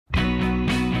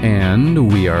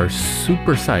And we are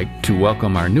super psyched to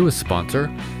welcome our newest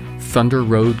sponsor, Thunder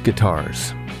Road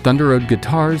Guitars. Thunder Road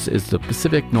Guitars is the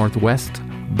Pacific Northwest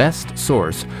best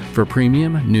source for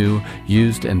premium, new,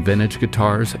 used, and vintage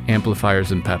guitars,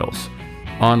 amplifiers, and pedals.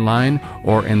 Online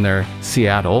or in their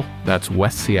Seattle, that's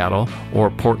West Seattle,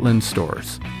 or Portland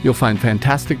stores. You'll find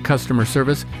fantastic customer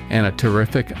service and a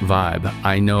terrific vibe.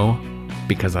 I know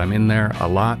because I'm in there a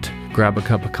lot. Grab a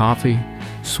cup of coffee,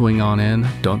 swing on in,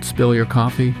 don't spill your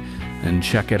coffee, and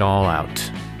check it all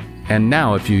out. And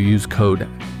now if you use code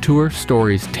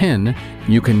TourStories10,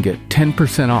 you can get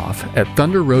 10% off at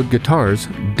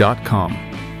thunderroadguitars.com.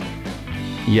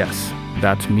 Yes,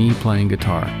 that's me playing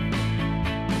guitar.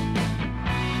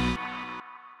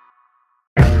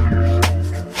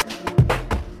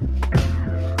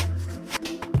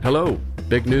 Hello,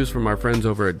 big news from our friends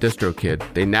over at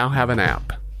DistroKid. They now have an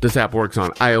app. This app works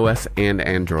on iOS and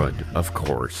Android, of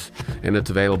course, and it's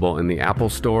available in the Apple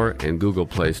Store and Google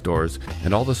Play stores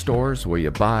and all the stores where you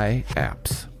buy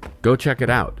apps. Go check it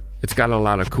out. It's got a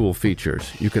lot of cool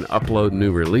features. You can upload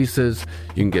new releases.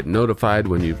 You can get notified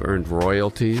when you've earned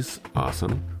royalties.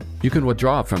 Awesome. You can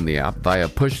withdraw from the app via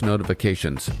push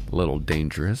notifications. A little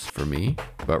dangerous for me,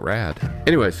 but rad.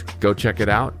 Anyways, go check it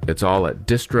out. It's all at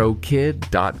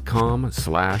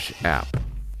distrokid.com/app.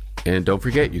 And don't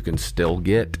forget, you can still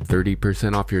get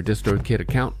 30% off your DistroKid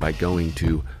account by going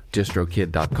to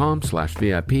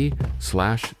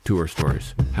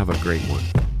distrokid.com/VIP/tourstories. Have a great one.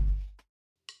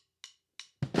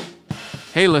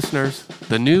 Hey listeners,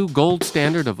 the new gold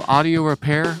standard of audio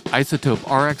repair, Isotope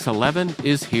RX11,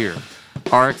 is here.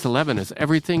 RX11 is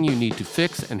everything you need to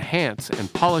fix, enhance,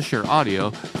 and polish your audio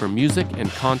for music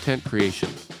and content creation.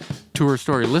 Tour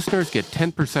Story listeners get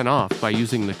 10% off by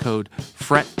using the code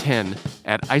FRET10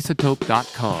 at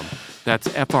isotope.com. That's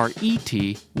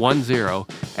FRET10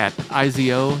 at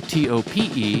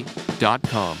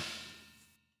izotope.com.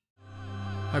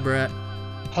 Hi, Brett.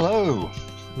 Hello.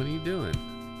 What are you doing?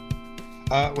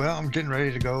 Well, I'm getting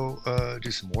ready to go do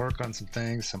some work on some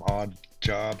things, some odd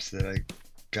jobs that I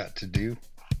got to do.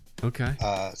 Okay.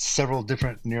 Several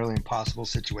different nearly impossible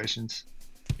situations.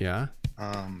 Yeah.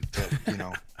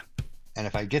 That, and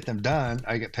if I get them done,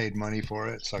 I get paid money for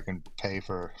it, so I can pay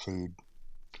for food.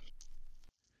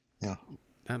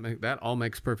 That all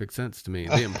makes perfect sense to me.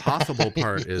 The impossible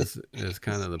part is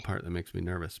kind of the part that makes me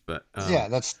nervous. But yeah,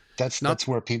 that's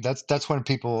where people that's when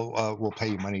people will pay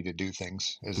you money to do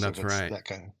things. That's right. That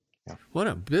kind of. Yeah. What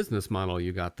a business model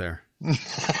you got there.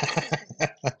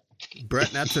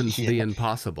 Brett Netson's The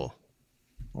Impossible.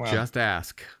 Well, just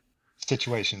ask.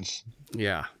 Situations.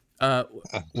 Yeah.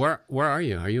 Where are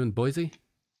you? Are you in Boise?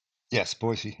 Yes,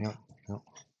 Boise. Yeah.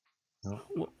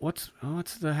 What's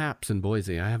the haps in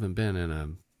Boise? I haven't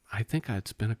been I think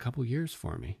it's been a couple years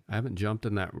for me. I haven't jumped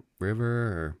in that river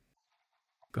or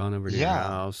gone over to your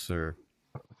house or.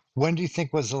 When do you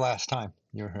think was the last time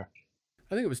you were here?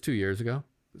 I think it was 2 years ago.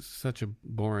 Such a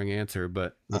boring answer,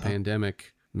 but the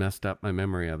pandemic messed up my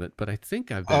memory of it. But I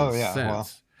think I've been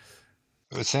since.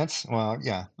 Since? Well,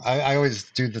 yeah. I always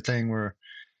do the thing where,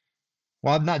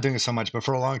 well, I'm not doing it so much, but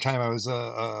for a long time I was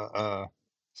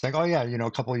saying, oh yeah,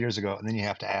 a couple of years ago, and then you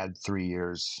have to add 3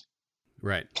 years,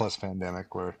 right? Plus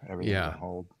pandemic, where everything's on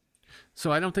hold.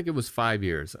 So I don't think it was 5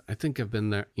 years. I think I've been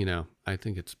there. I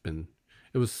think it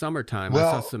was summertime. Well,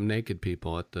 I saw some naked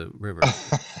people at the river.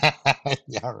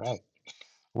 Yeah, right.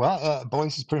 Well,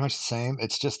 Boise is pretty much the same.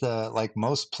 It's just like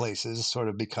most places, sort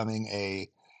of becoming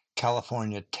a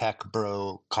California tech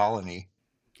bro colony.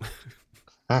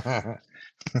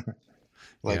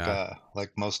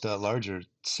 Like most larger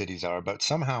cities are, but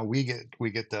somehow we get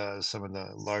some of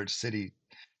the large city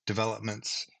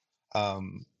developments,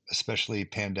 especially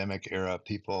pandemic era.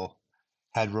 People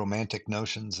had romantic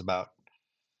notions about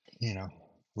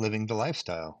living the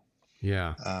lifestyle.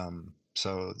 Yeah.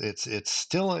 So it's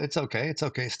okay. It's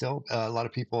okay still. A lot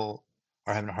of people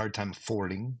are having a hard time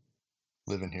affording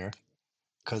living here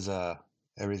because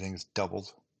everything's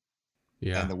doubled.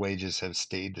 Yeah. And the wages have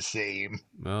stayed the same.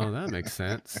 Well, that makes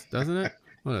sense, doesn't it?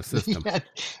 What a system.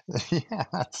 Yeah,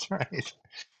 that's right.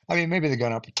 I mean, maybe they've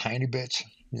gone up a tiny bit,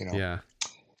 Yeah.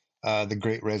 The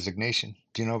Great Resignation.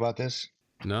 Do you know about this?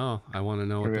 No, I want to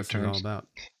know what this is all about.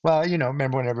 Well,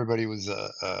 remember when everybody was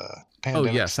pandemic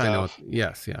Oh, yes, stuff? I know.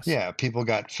 Yes. Yeah, people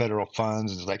got federal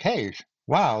funds. It's like, hey,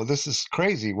 wow, this is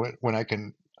crazy when I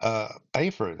can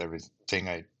pay for everything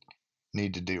I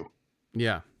need to do.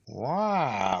 Yeah.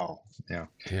 Wow. Yeah.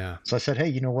 Yeah. So I said, hey,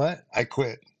 you know what? I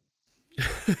quit.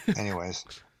 Anyways.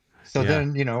 So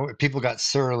then, people got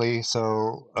surly.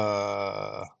 So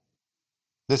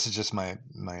this is just my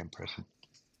impression.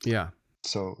 Yeah.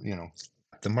 So,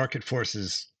 the market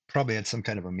forces probably had some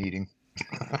kind of a meeting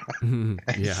and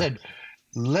Yeah. said,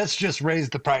 let's just raise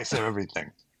the price of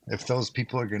everything if those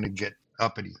people are going to get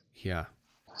uppity. Yeah.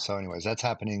 So, anyways, that's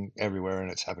happening everywhere, and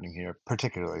it's happening here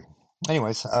particularly.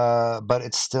 Anyways, but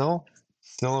it's still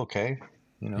okay,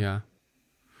 you know. Yeah.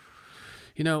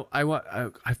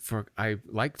 I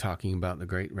like talking about the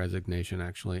Great Resignation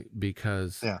actually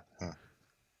because Yeah, yeah.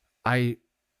 I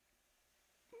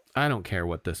I don't care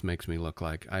what this makes me look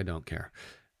like. I don't care.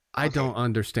 I Okay. don't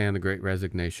understand the Great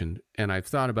Resignation, and I've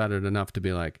thought about it enough to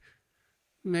be like,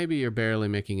 maybe you're barely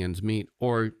making ends meet,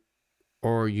 or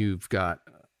you've got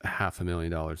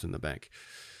 $500,000 in the bank.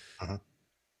 Uh-huh.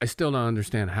 I still don't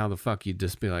understand how the fuck you'd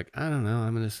just be like, I don't know,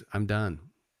 I'm done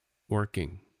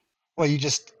working. Well, you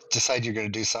just decide you're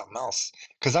going to do something else.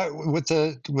 Because I,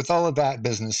 with all of that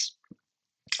business,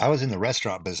 I was in the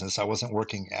restaurant business. I wasn't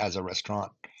working as a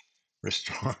restaurant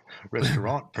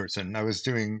restaurant person. I was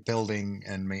doing building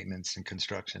and maintenance and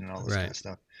construction and all this kind Right. of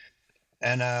stuff.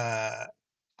 And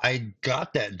I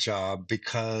got that job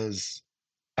because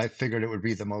I figured it would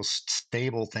be the most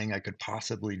stable thing I could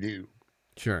possibly do.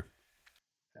 Sure.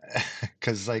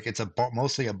 Because like it's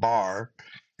mostly a bar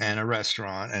and a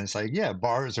restaurant, and it's like, yeah,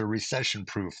 bars are recession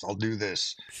proof. I'll do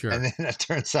this. And Sure. then it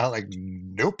turns out like,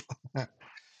 nope.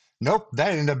 Nope,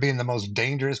 that ended up being the most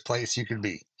dangerous place you could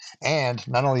be. And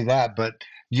not only that, but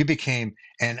you became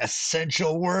an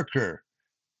essential worker.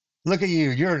 Look at you,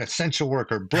 you're an essential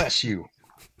worker. Bless you.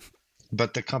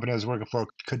 But the company I was working for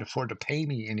couldn't afford to pay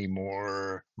me any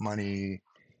more money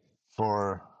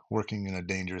for working in a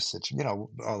dangerous situation,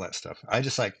 all that stuff. I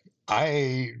was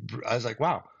like,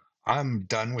 wow, I'm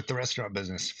done with the restaurant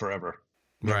business forever,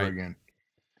 never Right. again.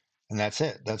 And that's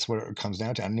it. That's what it comes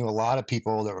down to. I knew a lot of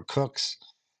people that were cooks.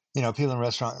 People in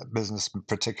restaurant business in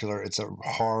particular, it's a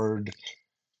hard,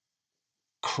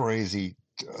 crazy,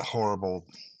 horrible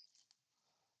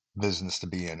business to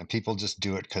be in. And people just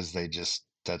do it because they just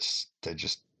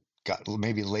got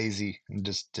maybe lazy and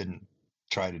just didn't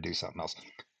try to do something else.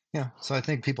 Yeah. So I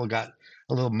think people got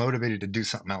a little motivated to do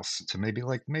something else, to maybe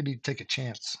take a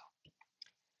chance,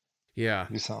 Yeah.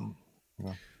 do something.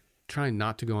 Yeah. Trying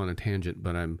not to go on a tangent,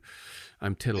 but I'm Yeah.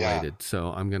 titillated,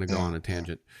 so I'm going to go Yeah. on a Yeah.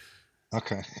 tangent.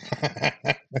 Okay.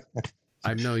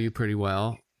 I know you pretty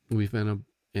well. We've been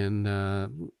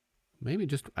in maybe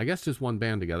I guess just one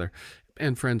band together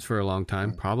and friends for a long time,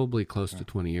 Yeah, probably close yeah. to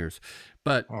 20 years.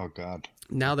 But Oh God.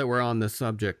 now that we're on this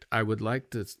subject, I would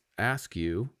like to ask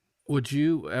you, would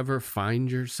you ever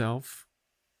find yourself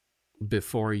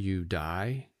before you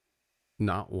die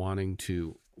not wanting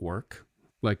to work?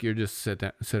 Like you're just sit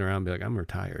around and be like, I'm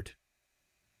retired.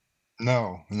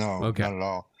 No, no, Okay. not at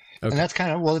all. And Okay. that's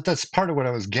kind of, well, that's part of what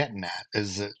I was getting at,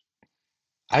 is that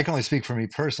I can only speak for me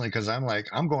personally, because I'm like,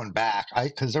 I'm going back.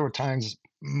 Because there were times,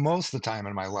 most of the time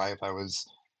in my life, I was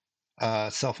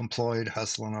self-employed,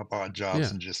 hustling up odd jobs Yeah.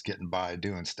 and just getting by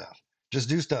doing stuff. Just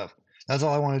do stuff. That's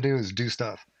all I want to do, is do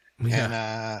stuff. And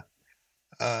Yeah.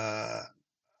 uh,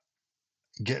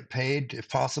 get paid if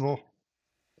possible,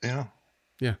 you know,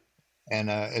 Yeah. and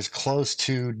as close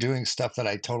to doing stuff that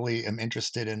I totally am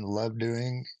interested in, love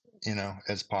doing,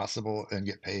 as possible, and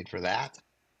get paid for that.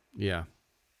 Yeah.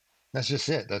 That's just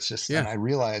it. And Yeah. I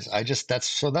realize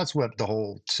that's what the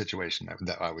whole situation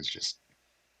that I was just,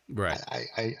 Right.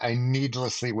 I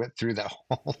needlessly went through that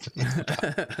whole thing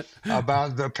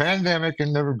about the pandemic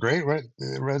and the great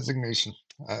resignation.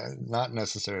 Not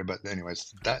necessary, but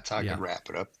anyways, that's how I could Yeah. wrap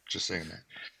it up. Just saying that.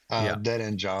 Yeah. Dead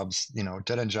end jobs,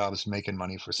 dead end jobs, making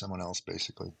money for someone else,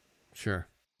 basically. Sure.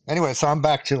 Anyway, so I'm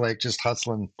back to like just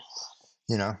hustling,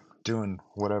 you know, doing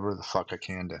whatever the fuck I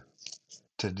can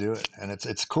to do it, and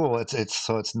it's cool.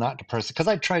 It's not depressing, because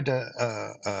I tried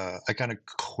to I kind of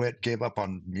gave up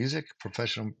on music,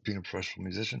 being a professional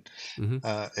musician.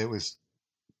 Mm-hmm. It was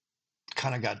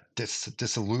kind of got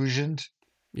disillusioned,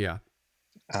 Yeah.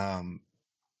 um,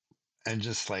 and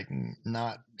just like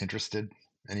not interested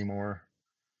anymore.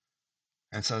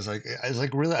 And so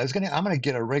really, I'm gonna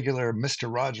get a regular Mister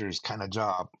Rogers kind of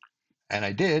job, and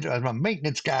I did. I'm a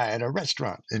maintenance guy at a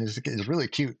restaurant, and it's really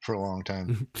cute for a long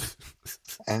time.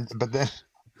 And but then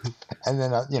and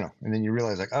then you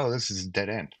realize like, oh, this is a dead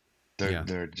end. Yeah.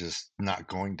 They're just not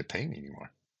going to pay me anymore,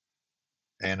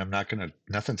 and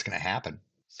nothing's gonna happen.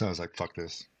 So I was like, fuck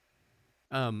this.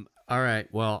 All right.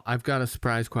 Well, I've got a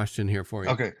surprise question here for you.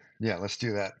 Okay, yeah, let's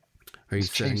do that. Are you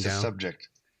Let's sitting change the down? subject.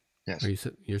 Yes,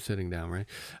 You're sitting down, right?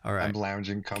 All I'm right.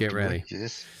 lounging Get comfortably. ready.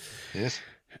 Yes, yes.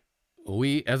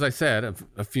 As I said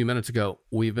a few minutes ago,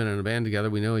 we've been in a band together.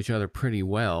 We know each other pretty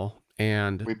well,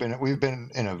 and We've been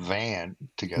in a van we've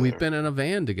together. been in a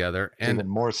van together. And Even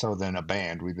more so than a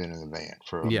band, we've been in a van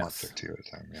for a month or yes, two at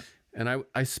a time. Yeah. and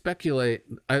I speculate,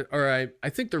 I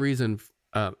think the reason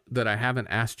that I haven't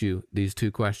asked you these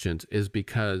two questions is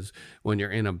because when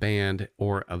you're in a band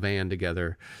or a van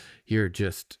together, you're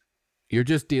just you're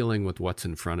just dealing with what's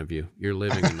in front of you. You're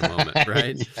living in the moment,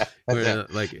 right? Yeah, yeah, Where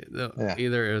like yeah.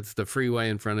 either it's the freeway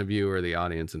in front of you or the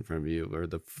audience in front of you or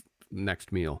the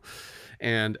next meal.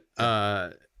 And Yeah.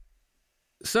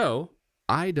 so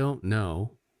I don't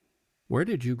know, where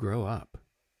did you grow up?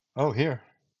 Oh, here,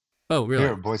 Oh, here,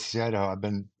 really? Boise, Idaho. I've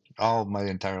been all my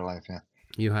entire life. Yeah.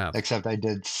 You have. Except I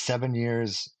did 7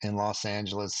 years in Los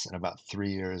Angeles and about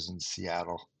 3 years in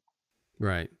Seattle.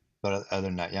 Right. But other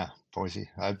than that, yeah, Boise.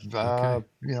 I've Okay.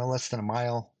 less than a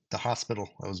mile the hospital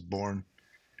I was born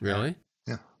at. Really?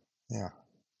 Yeah, yeah,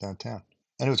 downtown,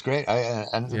 and it was great.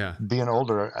 And Yeah. being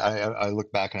older, I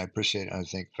look back and I appreciate it. And I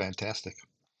think fantastic.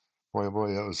 Boy, oh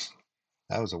boy,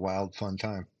 that was a wild, fun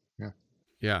time. Yeah,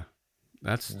 Yeah.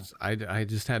 yeah, I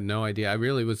just had no idea. I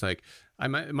really was like,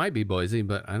 it might be Boise,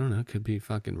 but I don't know. It could be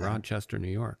fucking uh-huh. Rochester, New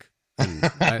York. And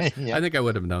I Yep, think I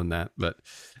would have known that. But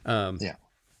yeah.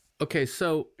 okay,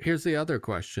 so here's the other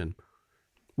question.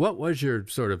 What was your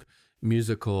sort of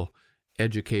musical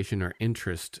education or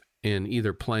interest in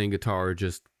either playing guitar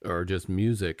or just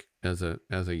music as a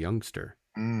youngster?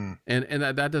 Mm. And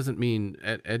that doesn't mean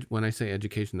when I say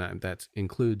education, that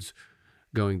includes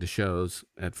going to shows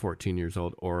at 14 years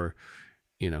old or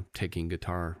taking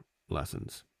guitar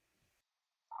lessons.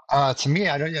 To me,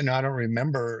 I don't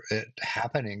remember it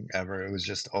happening ever. It was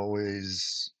just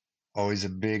always a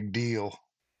big deal,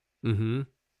 Mm-hmm.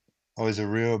 always a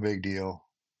real big deal.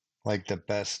 Like the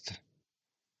best.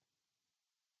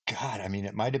 God, I mean,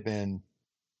 it might have been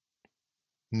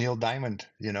Neil Diamond.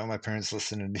 My parents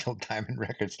listened to Neil Diamond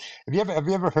records. Have you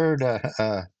ever heard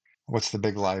what's the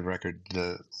big live record?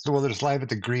 There's Live at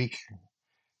the Greek.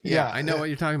 Yeah, Yeah, I know what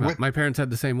you're talking about. with My parents had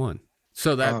the same one.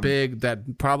 So um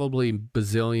that probably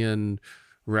bazillion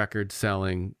record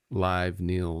selling live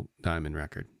Neil Diamond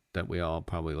record that we all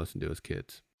probably listened to as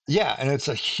kids. yeah, and it's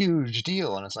a huge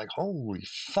deal, and it's like, holy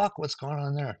fuck, what's going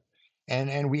on there?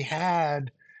 And we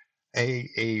had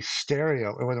a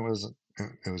stereo. It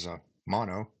was a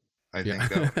mono, I think,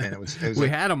 though, Yeah. and it was We a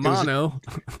had a it was a, mono.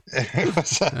 it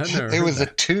was a, I've never it heard was a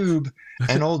that. tube,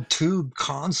 an old tube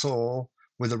console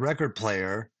with a record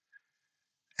player.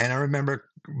 And I remember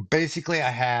basically I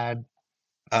had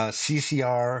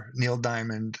CCR, Neil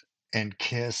Diamond, and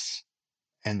Kiss,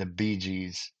 and the Bee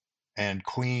Gees, and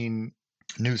Queen,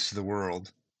 News to the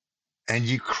World. And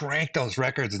you crank those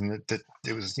records, and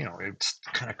it was, it's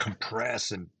kind of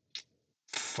compressed and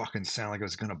fucking sound like it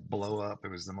was gonna blow up.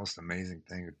 It was the most amazing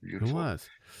thing. It was It beautiful. was.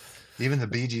 Even the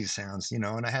Bee Gees sounds, and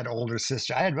I had older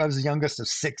sister. I was the youngest of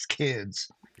six kids.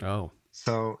 Oh,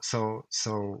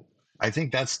 So I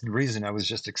think that's the reason I was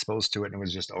just exposed to it, and it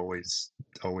was just always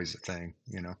a thing.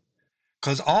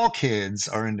 Because all kids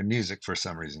are into music for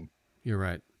some reason. you're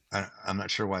right. I'm not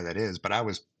sure why that is, but I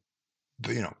was,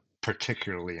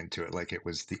 particularly into it. Like it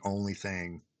was the only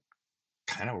thing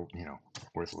kind of,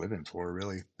 worth living for,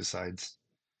 really, besides,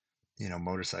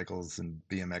 motorcycles and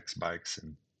BMX bikes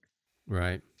and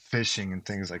Right. fishing and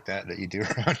things like that you do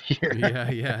around here. Yeah,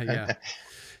 yeah, yeah.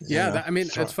 you Yeah, know, I mean,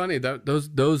 throw, it's funny that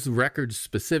those records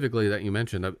specifically that you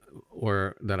mentioned,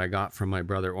 or that I got from my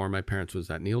brother or my parents, was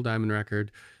that Neil Diamond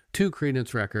record, two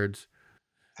Creedence records,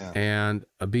 yeah. and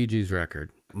a Bee Gees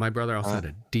record. My brother also Uh, had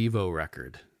a Devo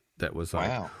record that was like,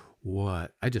 wow.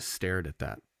 what? I just stared at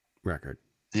that record.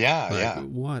 Yeah, Like, yeah,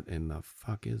 what in the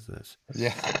fuck is this?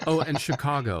 yeah. Oh, and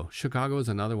Chicago. Chicago is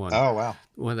another one. Oh, wow.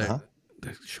 Well, Uh-huh.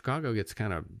 Chicago gets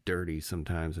kind of dirty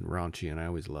sometimes and raunchy, and I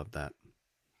always love that.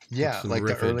 With Yeah, some like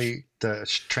riffage. the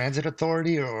Transit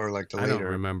Authority, or like the I don't later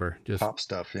remember. Just pop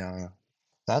stuff. Yeah, yeah.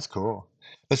 That's cool.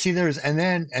 But see, and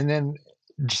then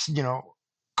just,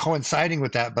 coinciding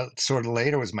with that, but sort of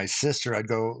later, was my sister. I'd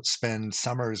go spend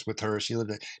summers with her. She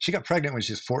got pregnant when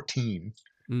she was 14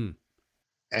 mm,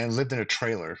 and lived in a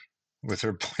trailer with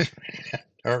her boyfriend,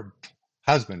 her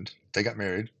husband. They got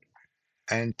married.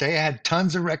 And they had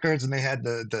tons of records, and they had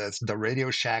the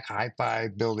Radio Shack hi-fi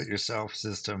build it yourself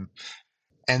system.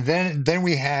 And then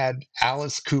we had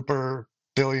Alice Cooper,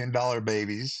 Billion Dollar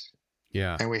Babies,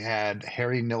 yeah. and we had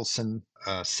Harry Nilsson,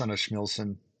 son of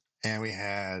Schmilson, and we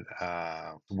had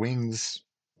Wings.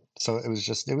 So it was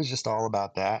just all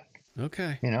about that,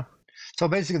 Okay. you know. So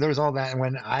basically, there was all that,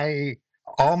 and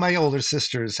all my older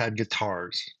sisters had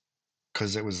guitars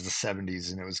because it was the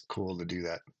 '70s and it was cool to do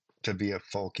that, to be a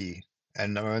folky.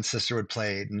 And my one sister would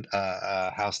play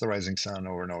 "House of the Rising Sun"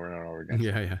 over and over and over again.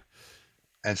 Yeah, yeah.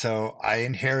 And so I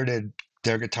inherited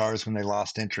their guitars when they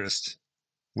lost interest,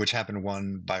 which happened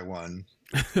one by one,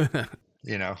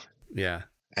 you know. Yeah.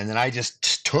 And then I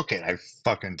just took it. I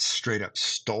fucking straight up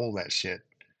stole that shit.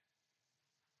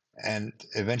 And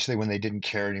eventually, when they didn't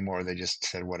care anymore, they just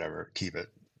said, whatever, keep it.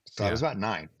 So I was Yeah. about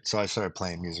 9. So I started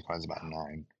playing music when I was about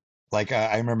 9. Like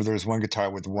I remember there was one guitar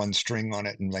with one string on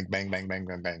it and like bang, bang, bang,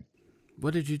 bang, bang.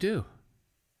 What did you do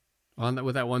on that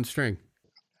with that one string?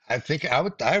 I think I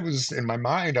was in my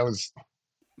mind, I was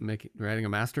Writing a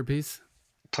masterpiece?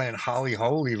 playing Holly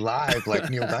Holy live like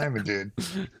Neil Diamond did.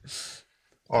 That's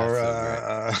Or, so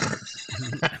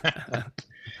great.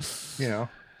 you know,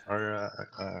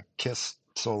 or Kiss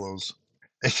solos.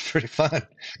 It's pretty fun.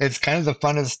 It's kind of the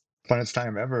funnest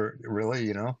time ever,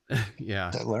 really,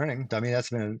 Yeah. learning. I mean, that's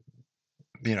been,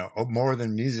 more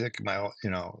than music,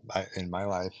 in my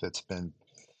life, it's been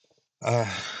uh,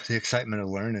 the excitement of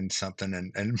learning something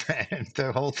and and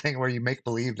the whole thing where you make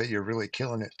believe that you're really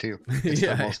killing it too. It's the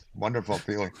Yeah. most wonderful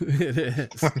feeling. It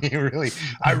is. When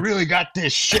I really got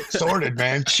this shit sorted,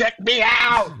 man. Check me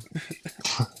out.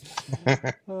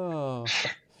 Oh.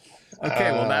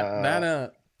 Okay, well uh,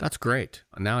 that's great.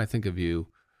 Now I think of you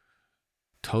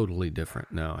totally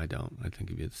different. No, I don't. I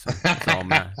think of you the same. It's all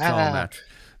match.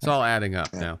 It's all adding up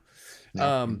yeah, now.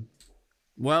 yeah. Um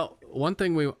well, one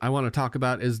thing I want to talk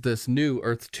about is this new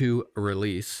Earth 2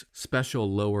 release,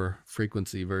 special lower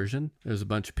frequency version. There's a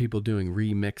bunch of people doing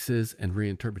remixes and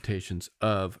reinterpretations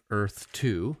of Earth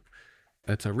 2.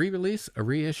 It's a re-release, a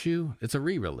reissue. It's a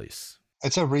re-release.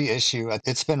 It's a reissue.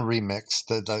 It's been remixed.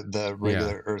 The Yeah,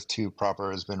 regular Earth 2 proper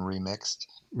has been remixed.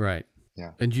 right.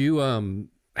 Yeah. And you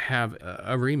have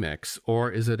a remix,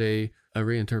 or is it a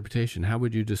reinterpretation? How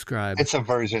would you describe? It's a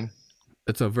version.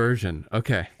 It's a version.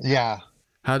 Okay. Yeah.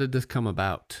 How did this come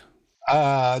about?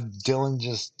 Dylan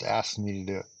just asked me to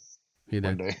do it He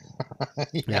one did. day.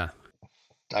 Yeah. Yeah.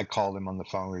 I called him on the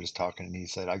phone. We were just talking, and he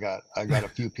said, "I got a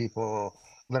few people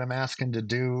that I'm asking to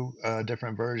do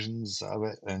different versions of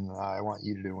it, and I want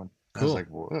you to do one." And I was Cool. like,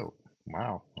 "Whoa,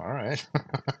 wow, all right,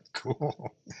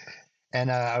 cool."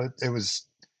 And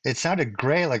it sounded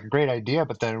great, like a great idea.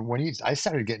 But then I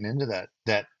started getting into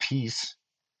that piece,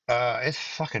 it's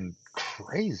fucking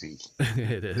crazy.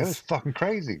 It It was is. fucking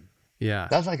crazy. Yeah.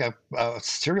 That's like a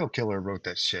serial killer wrote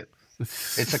that shit.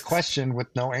 It's a question with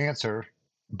no answer,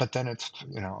 but then it's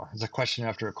a question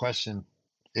after a question.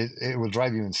 It will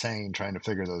drive you insane trying to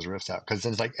figure those riffs out because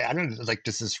it's like I don't it's like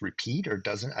does this repeat or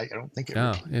doesn't? I don't think it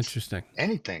Oh, repeats interesting.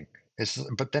 anything.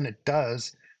 But then it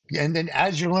does, and then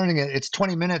as you're learning it, it's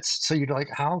 20 minutes. So you're like,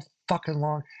 how fucking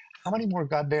long? How many more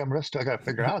goddamn riffs do I got to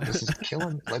figure out? This is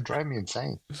like driving me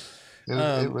insane. It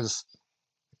um, was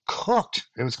cooked.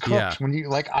 It was yeah. cooked when you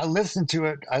like. I listened to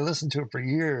it. I listened to it for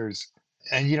years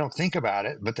and you don't think about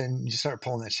it, but then you start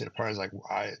pulling that shit apart. It's like,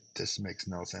 why this makes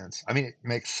no sense. I mean, it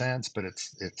makes sense, but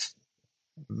it's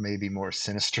maybe more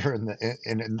sinister in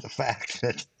the fact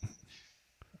that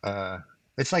uh,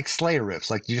 it's like Slayer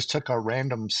riffs. Like you just took our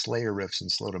random Slayer riffs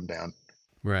and slowed them down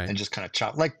Right. and just kind of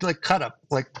chopped, like cut up,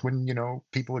 like when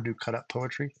people would do cut up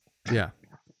poetry. Yeah.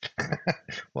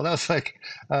 Well, that was like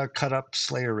cut up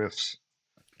Slayer riffs.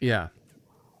 Yeah.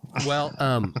 Well,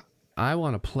 I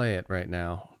want to play it right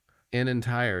now in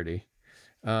entirety.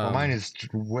 Well, mine is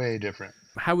way different.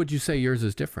 How would you say yours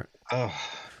is different? Oh,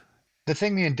 the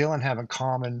thing me and Dylan have in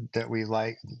common that we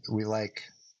like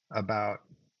about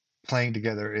playing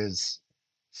together is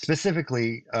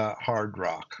specifically hard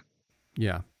rock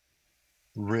Yeah.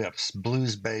 riffs,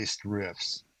 blues based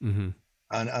riffs, Mm-hmm.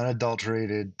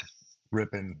 unadulterated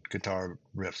ripping guitar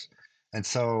riffs. And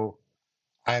so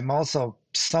I'm also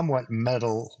somewhat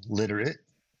metal literate,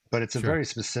 but it's a Sure. very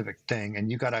specific thing.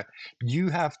 And you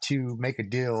have to make a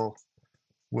deal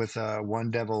with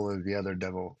one devil or the other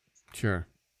devil, Sure.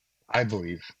 I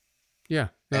believe. Yeah.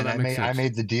 No, And that I makes made I sense.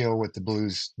 made the deal with the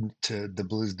blues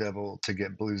devil to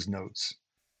get blues notes.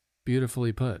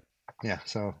 Beautifully put. Yeah,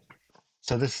 so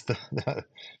this is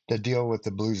the deal with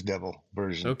the blues devil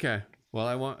version. Okay. Well,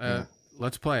 I want Yeah,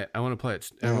 let's play it. I want to play it.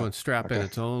 yeah, Everyone strap in. okay.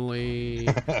 It's only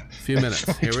a few It's minutes.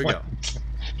 only Here we go.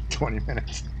 20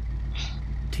 minutes.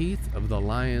 Teeth of the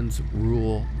lions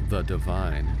rule the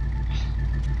divine.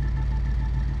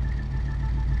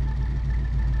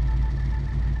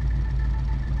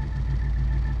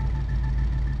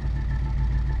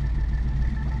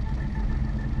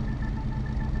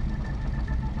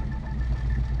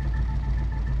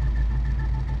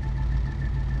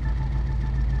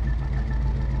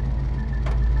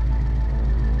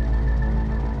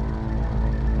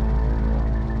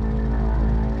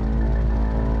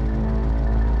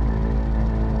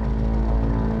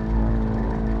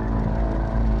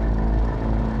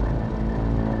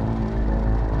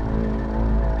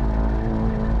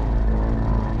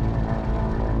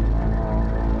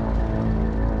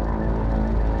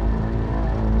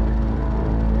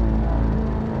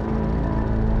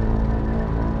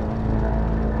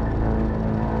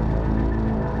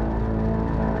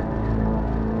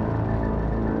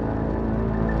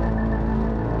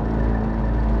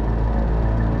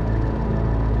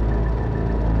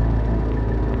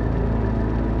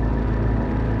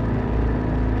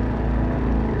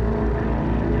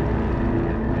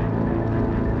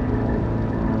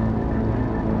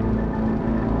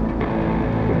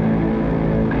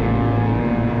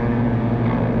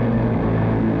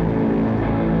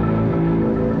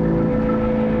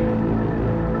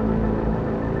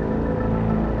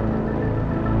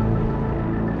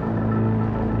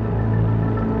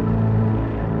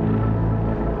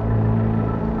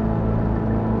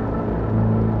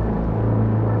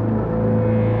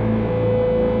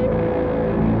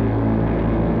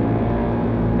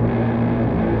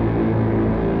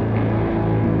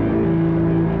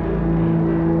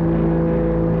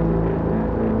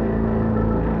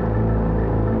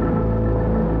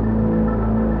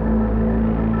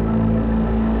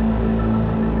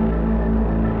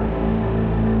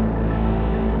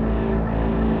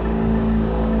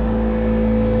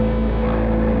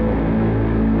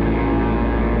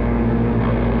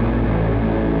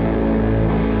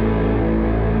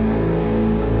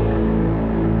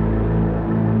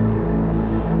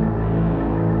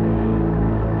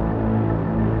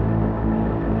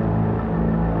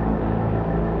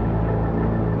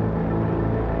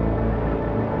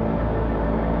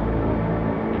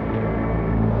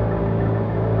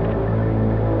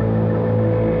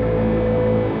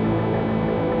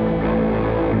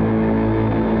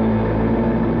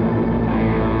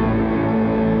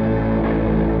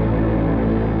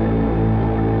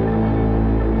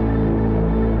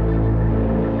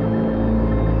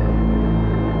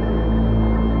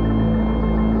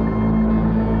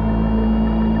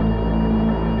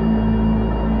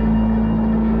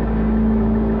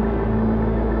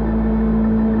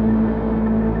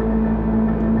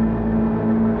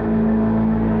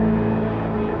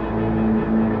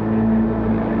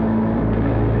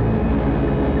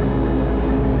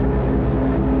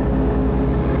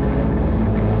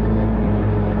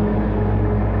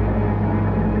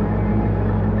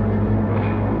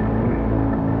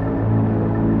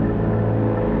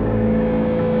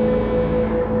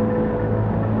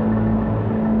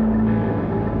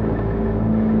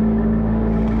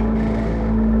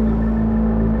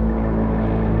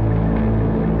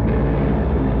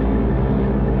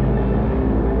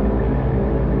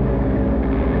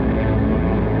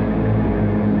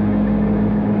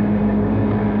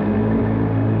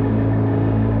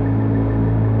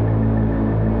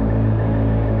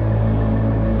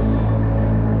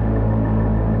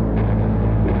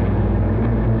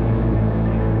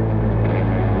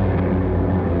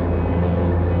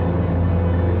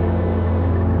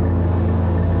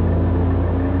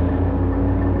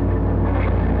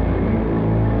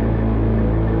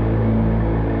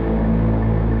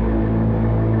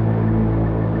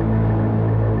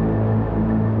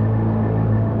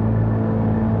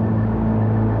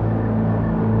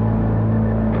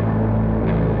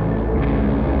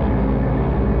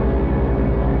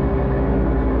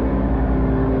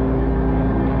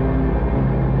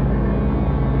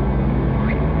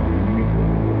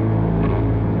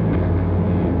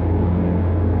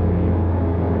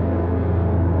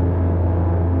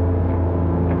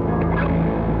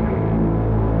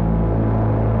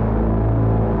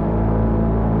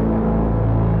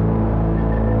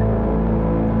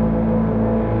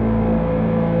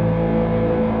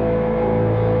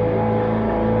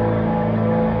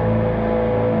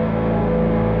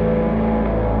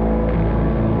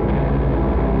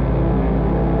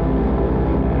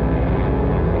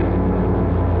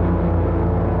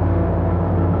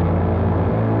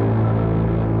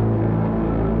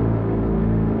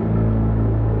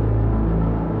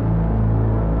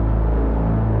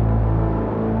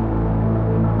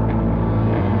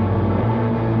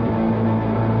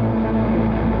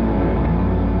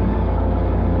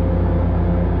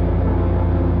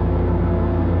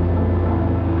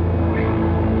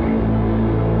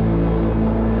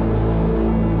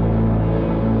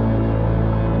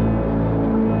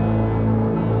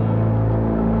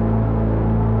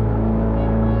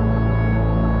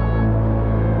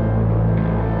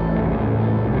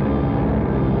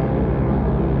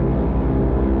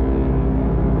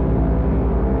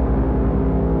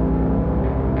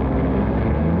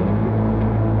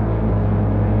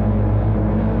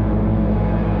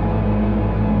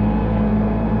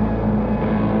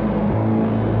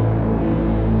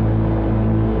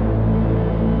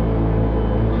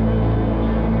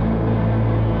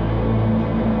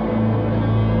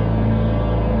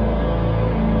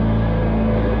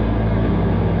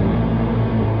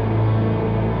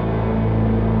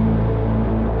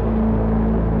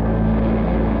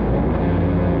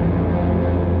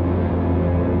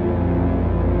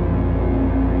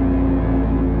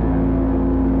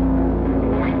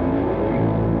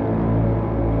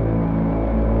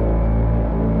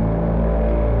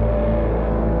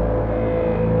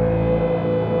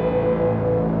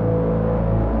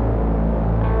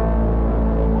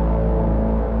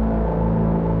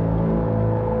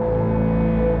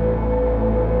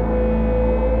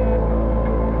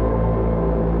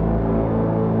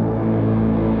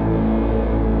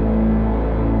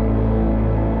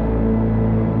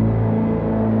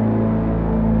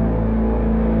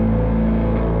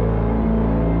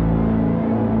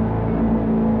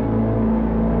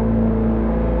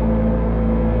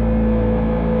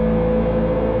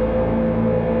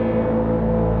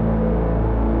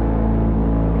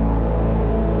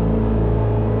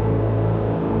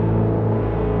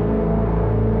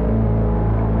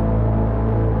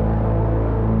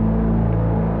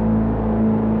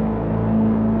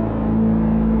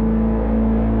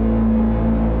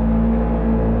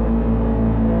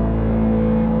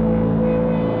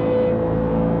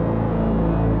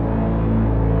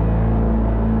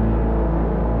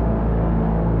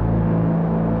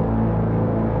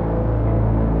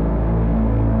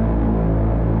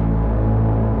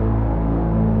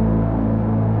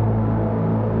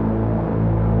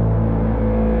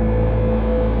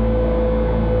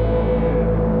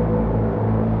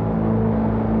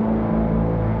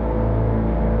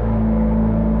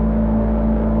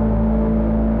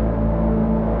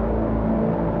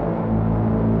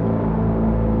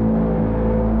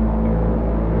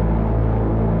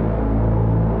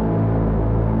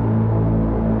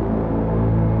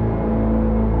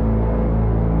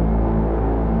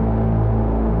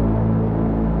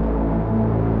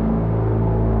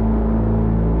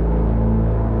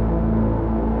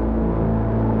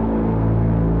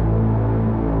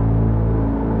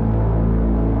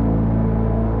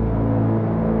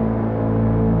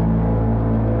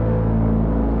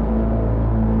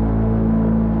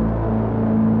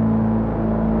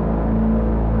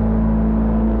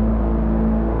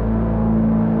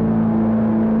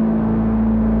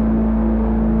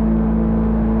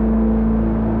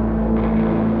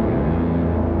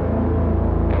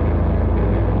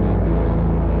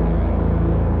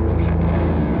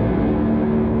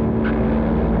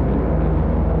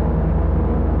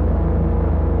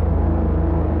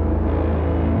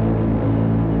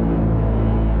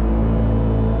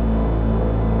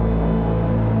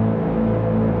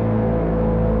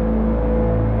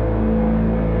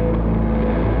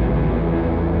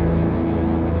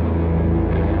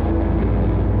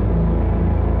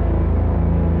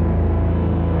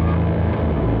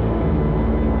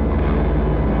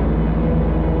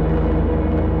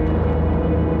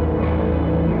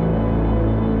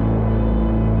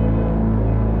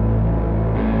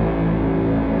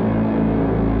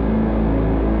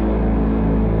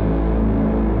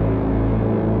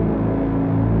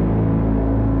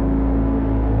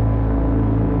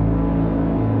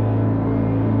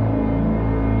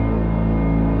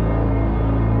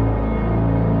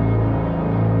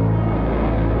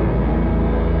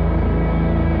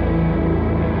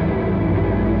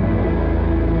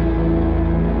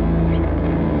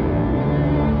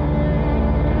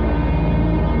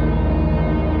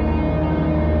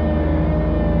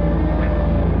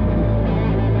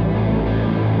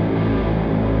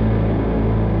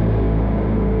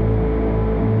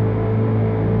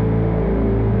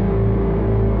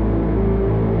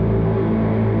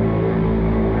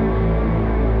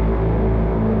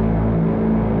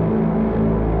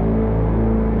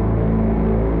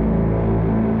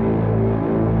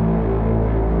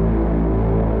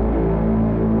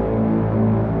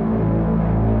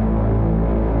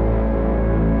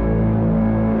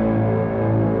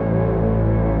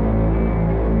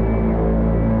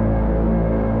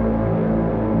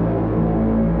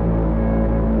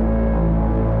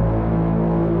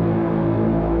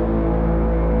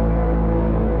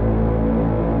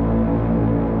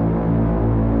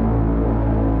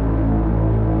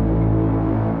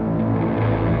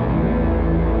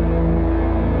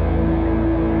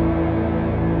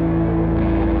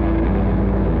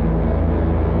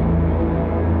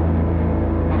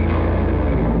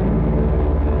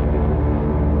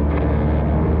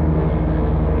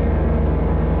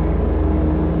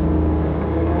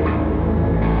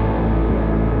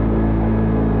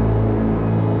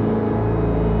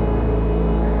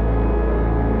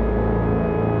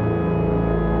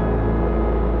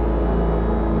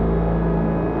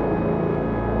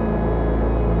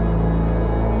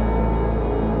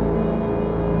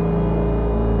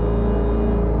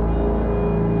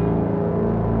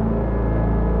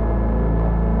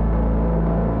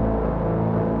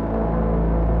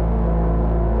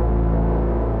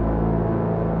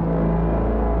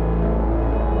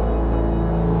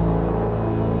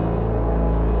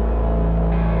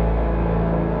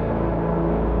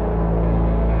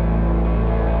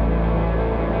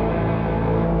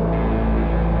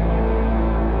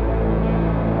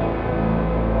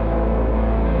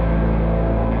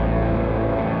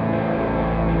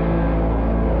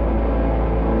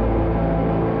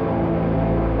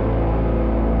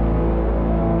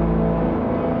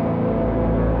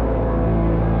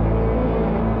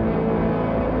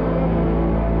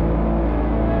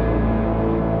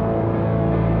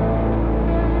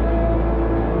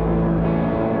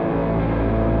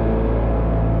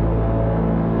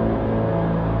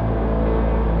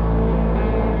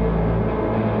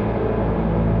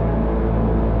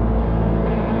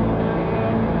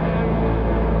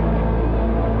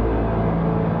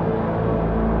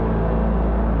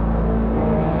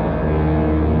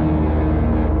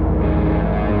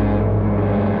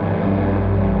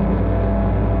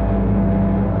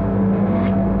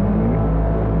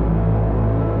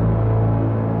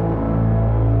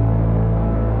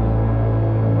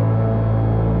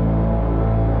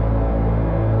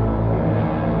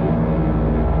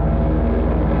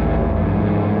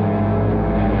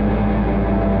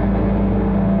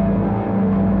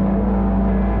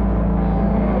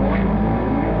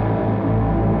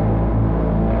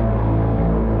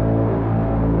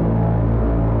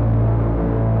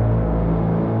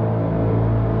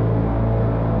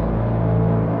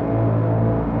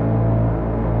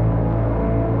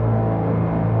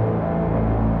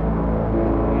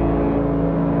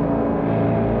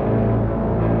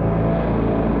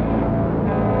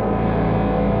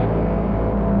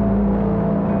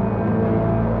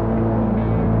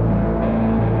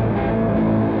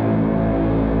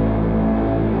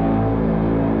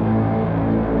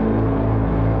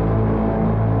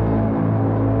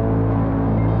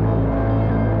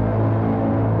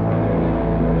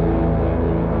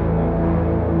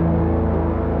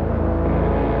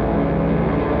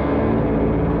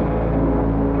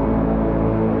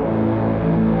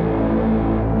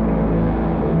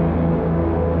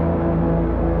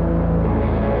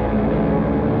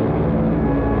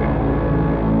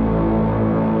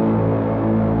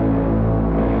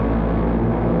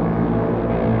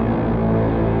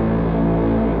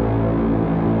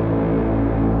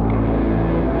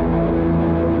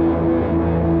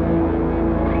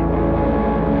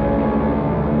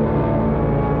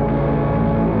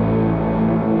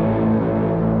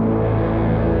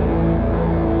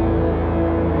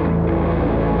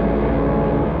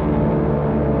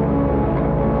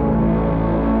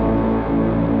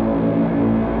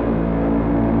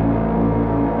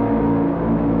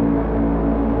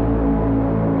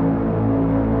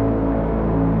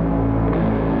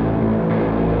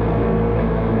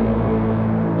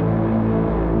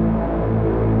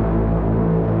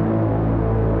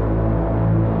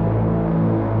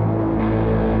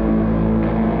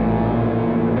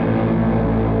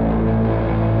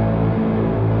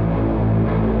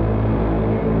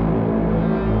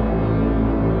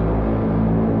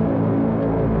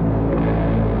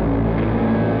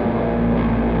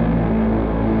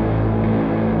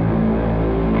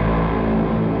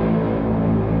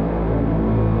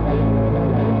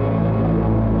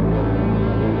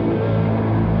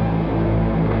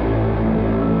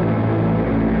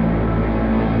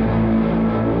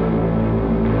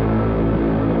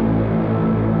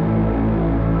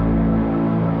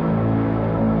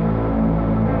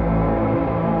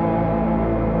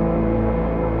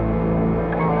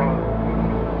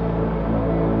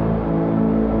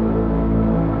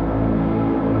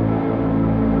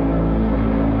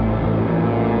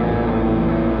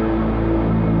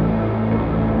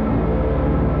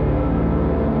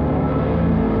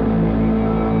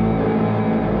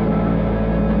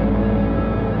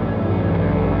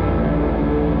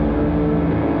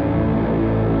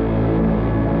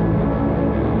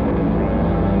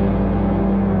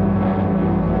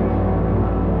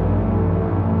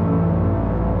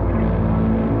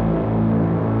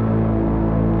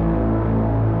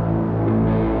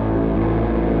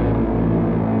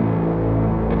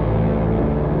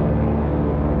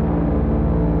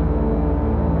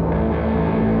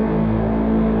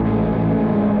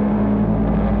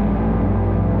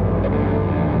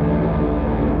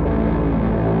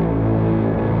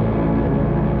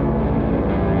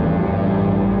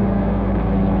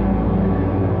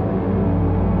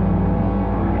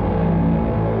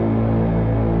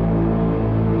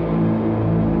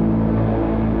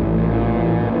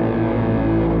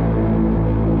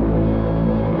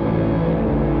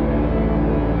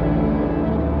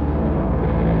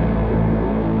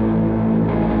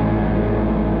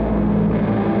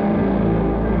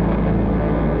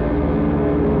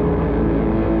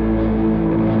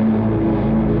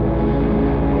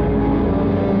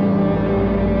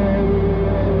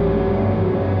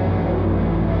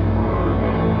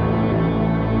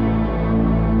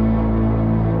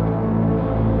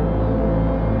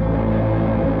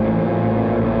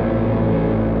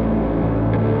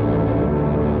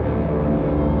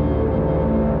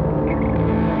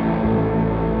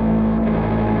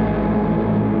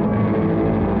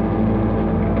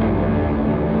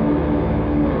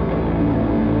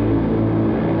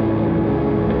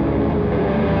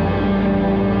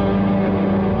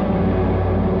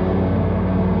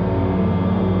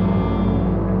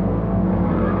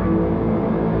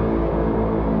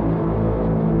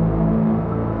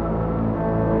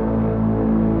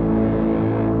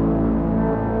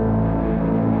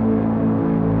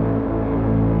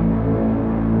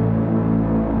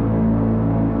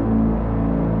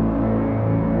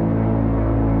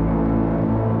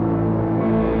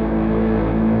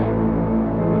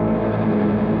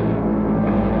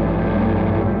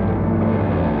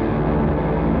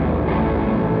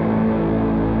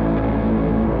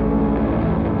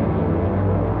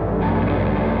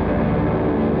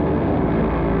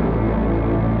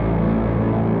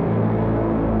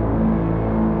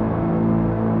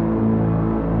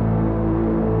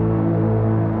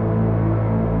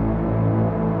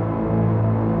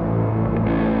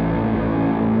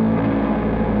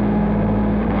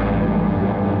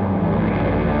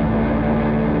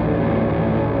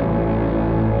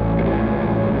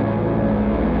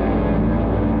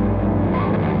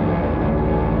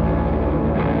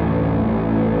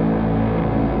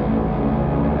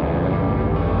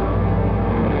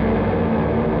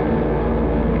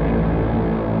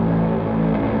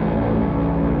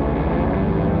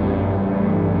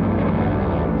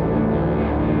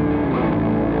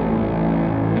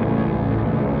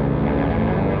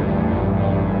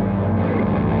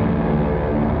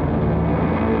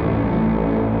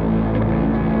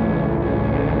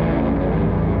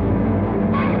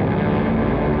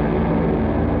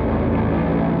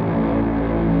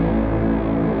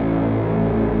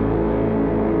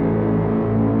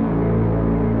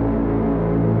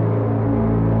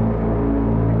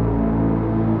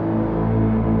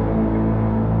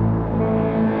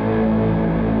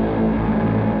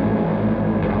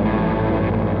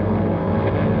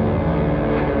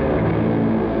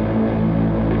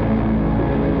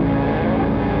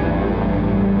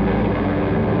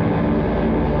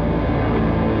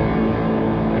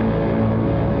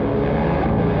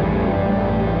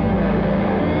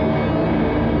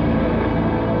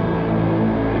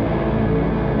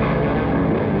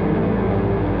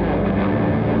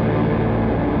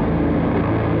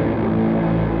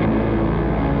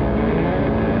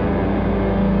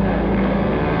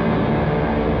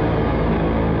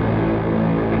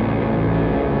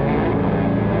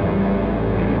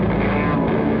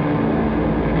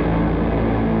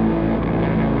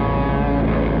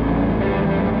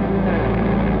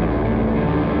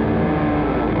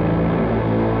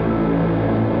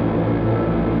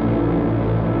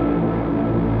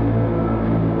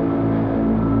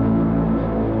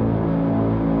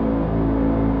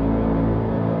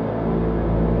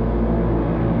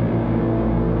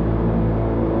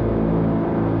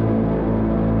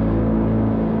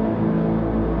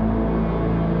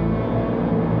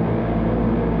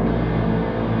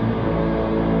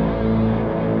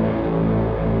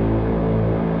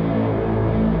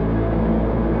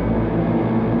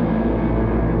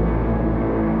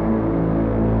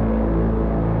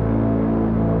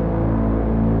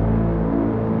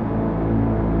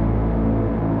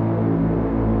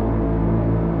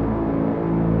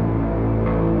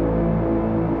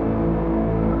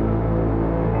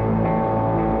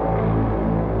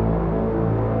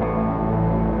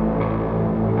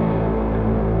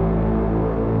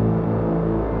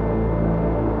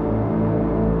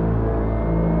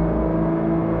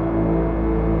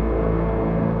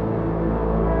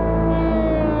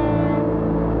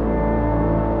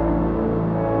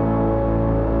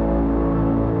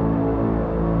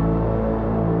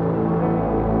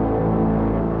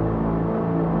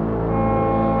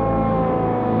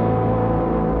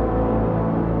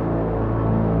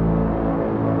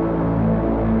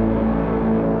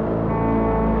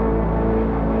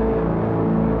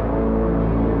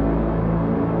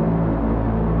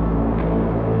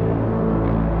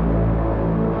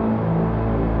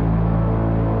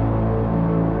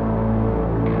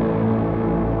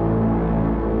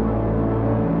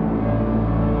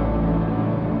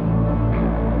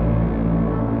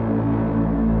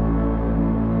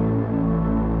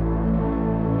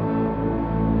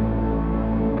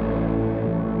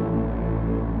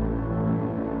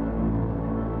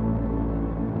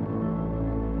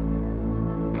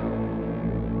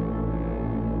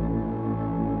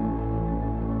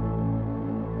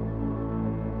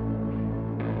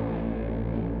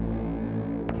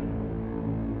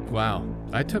 Wow.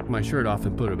 I took my shirt off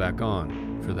and put it back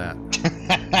on for that.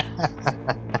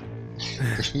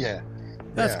 Yeah.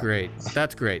 That's Yeah. great.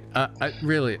 That's great.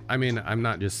 I mean, I'm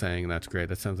not just saying that's great.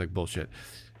 That sounds like bullshit.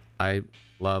 I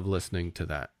love listening to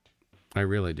that. I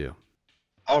really do.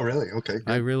 Oh, really? Okay,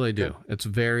 I good. really Good. do. It's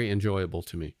very enjoyable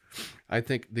to me. I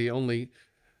think the only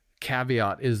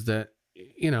caveat is that,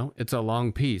 it's a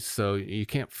long piece, so you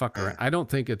can't fuck around. Yeah. I don't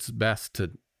think it's best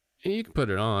to, you can put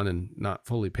it on and not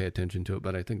fully pay attention to it,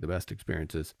 but I think the best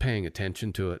experience is paying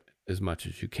attention to it as much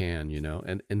as you can,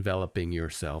 and enveloping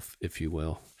yourself, if you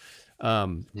will.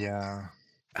 Yeah.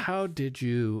 How did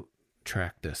you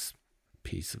track this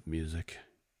piece of music?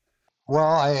 Well,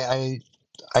 I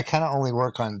kind of only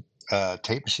work on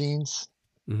tape machines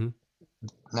Mm-hmm.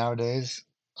 nowadays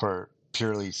for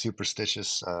purely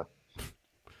superstitious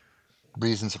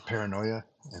reasons of paranoia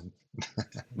and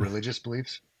religious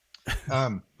beliefs.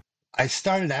 Um, I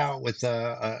started out with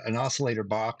an oscillator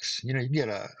box. You get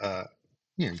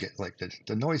get like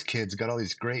the noise kids got all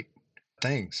these great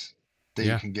things that you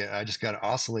Yeah, can get. I just got an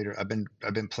oscillator. I've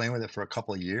been playing with it for a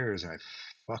couple of years, and I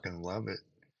fucking love it.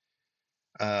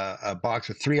 A box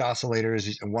with three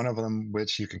oscillators, and one of them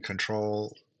which you can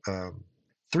control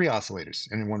three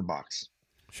oscillators in one box.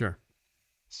 sure.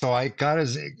 So I got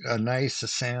as a nice a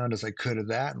sound as I could of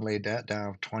that and laid that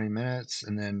down for 20 minutes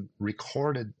and then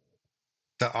recorded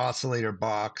the oscillator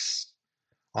box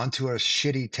onto a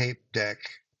shitty tape deck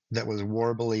that was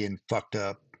warbly and fucked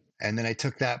up. And then I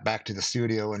took that back to the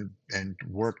studio and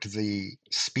worked the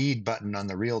speed button on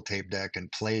the real tape deck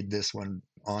and played this one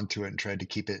onto it and tried to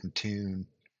keep it in tune.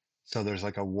 So there's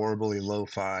like a warbly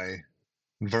lo-fi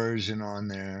version on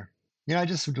there. I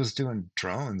just was doing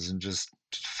drones and just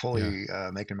Yeah. fully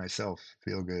making myself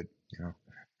feel good.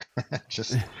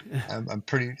 Just I'm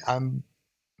pretty. I'm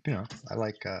I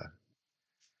like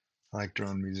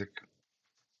drone music,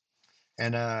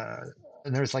 and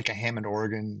there's like a Hammond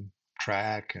organ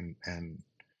track and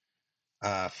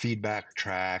feedback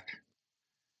track.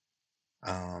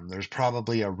 There's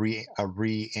probably a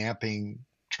reamping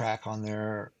track on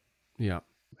there, Yeah.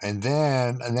 and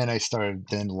then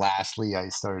lastly I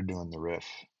started doing the riff,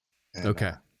 and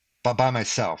Okay. but by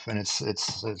myself, and it's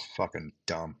fucking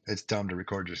dumb. It's dumb to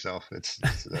record yourself. It's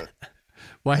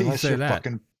Why do you unless say you're that?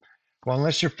 fucking well,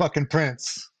 unless you're fucking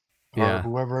Prince or Yeah.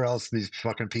 whoever else these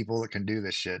fucking people that can do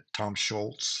this shit, Tom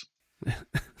Schultz.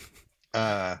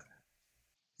 Uh,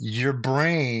 your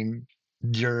brain,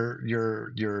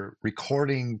 your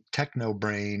recording techno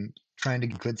brain, trying to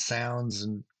get good sounds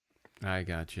and I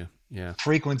got you. Yeah.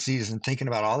 frequencies and thinking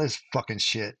about all this fucking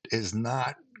shit is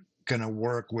not gonna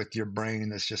work with your brain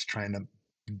that's just trying to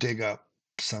dig up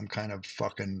some kind of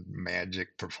fucking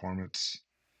magic performance.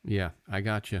 Yeah. I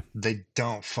got you. They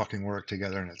don't fucking work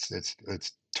together, and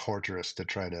it's torturous to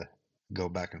try to go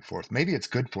back and forth. Maybe it's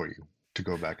good for you to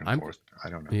go back and I'm, forth.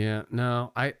 I don't know. yeah.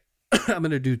 No, I'm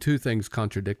going to do two things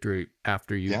contradictory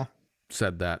after you Yeah.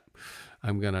 said that.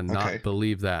 I'm going to Okay. not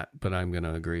believe that, but I'm going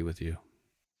to agree with you.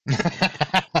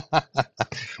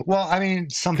 Well, I mean,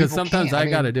 some Because people sometimes can't. I I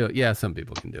got to mean, do it. Yeah. Some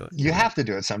people can do it. you You're right. have to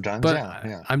do it sometimes. But Yeah,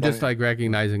 yeah. I'm just But like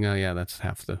recognizing, oh yeah, that's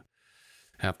half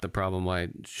the problem why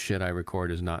shit I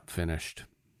record is not finished.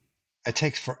 it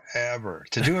takes forever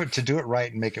to do it. To do it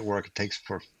right and make it work, it takes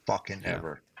for fucking Yeah.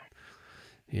 ever.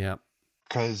 Yeah.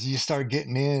 Because you start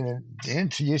getting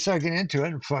you start getting into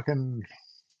it and fucking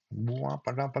womp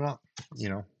it up,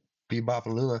 bebop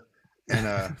lula,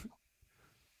 and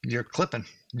you're clipping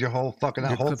your whole fucking that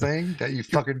You're whole clipping. thing that you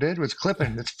fucking did was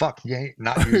clipping. It's you ain't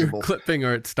not You're usable. clipping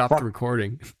or it stopped Fuck.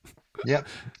 recording. Yep,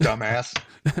 dumbass.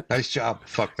 Nice job,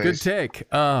 fuckface. Good take.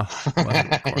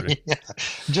 Wasn't recording. Yeah,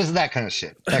 just that kind of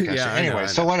shit. That kind of Yeah, shit. I know, Anyway, I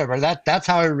so know. whatever. That's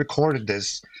how I recorded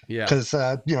this. Yeah. Because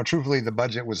truthfully, the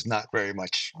budget was not very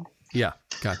much. Yeah.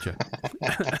 Gotcha.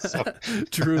 So,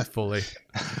 Truthfully.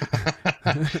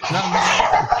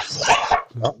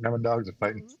 oh, now my dogs are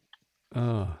fighting.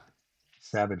 Oh.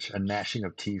 Savage, a gnashing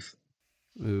of teeth.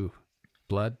 Ooh.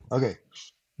 Blood? Okay,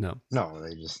 No. no,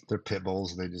 they're pit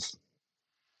bulls. They just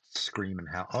scream and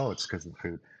howl. Oh, it's because of the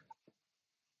food.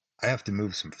 I have to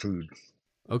move some food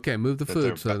Okay, move the that they're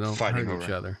food so they don't fighting hurt over. each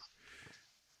other.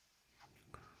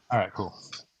 All right, cool.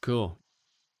 Cool.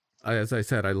 As I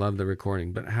said, I love the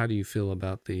recording, but how do you feel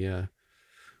about the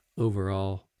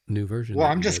overall new version? Well,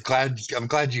 that I'm you just did? glad. I'm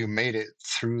glad you made it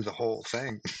through the whole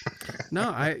thing.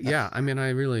 No, I mean,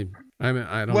 I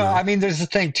don't Well, know. I mean, there's the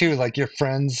thing too. Like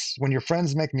when your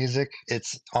friends make music,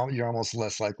 you're almost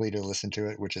less likely to listen to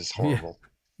it, which is Yeah. horrible.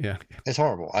 Yeah. It's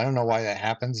horrible. I don't know why that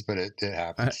happens, but it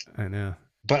happens. I know.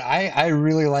 But I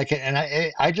really like it, and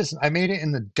I made it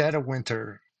in the dead of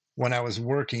winter when I was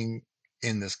working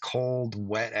in this cold,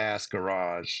 wet ass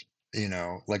garage.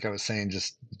 like I was saying,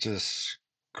 just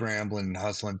scrambling,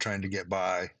 hustling, trying to get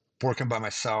by, working by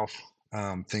myself.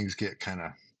 Things get kind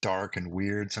of dark and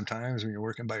weird sometimes when you're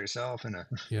working by yourself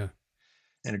Yeah.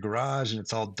 in a garage and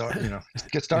it's all dark. It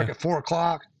gets dark Yeah. at 4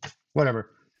 o'clock,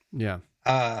 whatever. Yeah.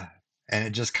 Uh, and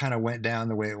it just kind of went down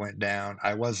the way it went down.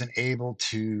 I wasn't able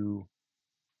to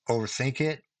overthink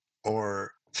it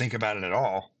or think about it at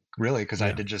all, really, because I Yeah.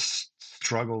 had to just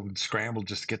struggle and scramble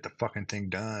just to get the fucking thing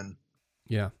done.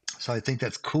 Yeah. So I think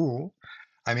that's cool.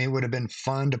 I mean, it would have been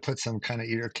fun to put some kind of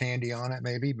ear candy on it,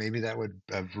 maybe. Maybe that would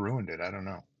have ruined it. I don't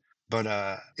know.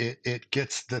 But it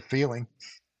gets the feeling.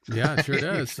 Yeah, it sure It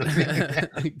gets does. the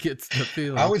feeling. It gets the I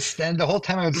feeling. was stand the whole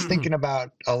time I was thinking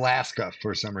about Alaska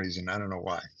for some reason. I don't know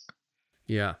why.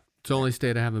 Yeah. It's the only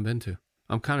state I haven't been to.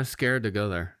 I'm kind of scared to go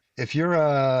there. If you're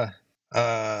a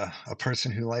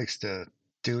person who likes to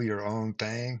do your own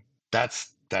thing,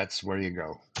 that's where you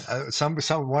go. Some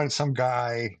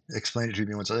guy explained it to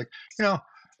me once. Like,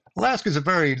 Alaska's a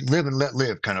very live and let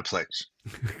live kind of place.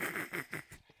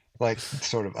 Like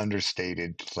sort of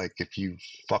understated. Like if you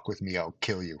fuck with me, I'll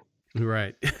kill you.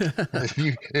 Right.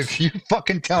 If you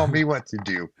fucking tell me what to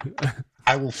do,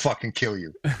 I will fucking kill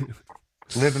you.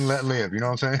 Live and let live. You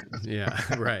know what I'm saying?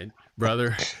 Yeah, right,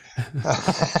 brother.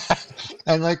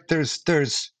 And like there's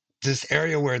this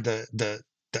area where the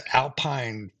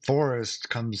alpine forest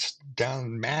comes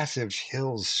down massive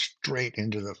hills straight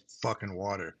into the fucking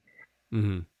water,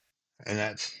 Hmm. and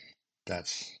that's I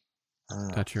don't know,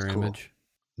 That's it's your cool. image.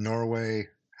 Norway,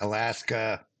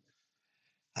 Alaska.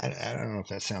 I don't know if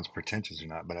that sounds pretentious or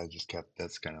not, but I just kept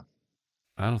that's kind of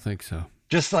I don't think so.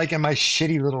 just like in my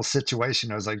shitty little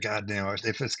situation. I was like, God damn,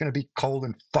 if it's gonna be cold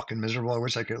and fucking miserable, I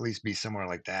wish I could at least be somewhere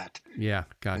like that Yeah,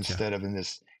 gotcha. instead of in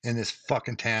this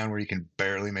fucking town where you can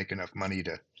barely make enough money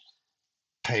to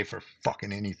pay for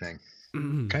fucking anything.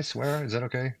 Can I swear? Is that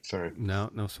okay? Sorry. No,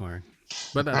 no swearing,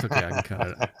 but that's okay. I can cut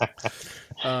it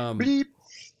out. Bleep.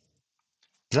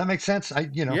 Does that make sense? Yeah,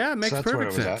 it So makes that's where I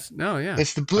perfect was at. sense. No, yeah.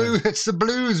 It's the blue. It's the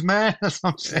blues, man. That's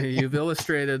what I'm saying. You've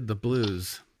illustrated the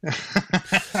blues.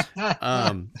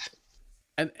 Um,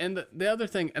 and the other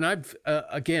thing, and I've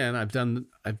again, I've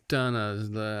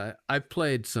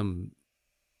played some.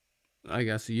 I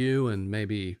guess you and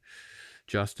maybe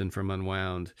Justin from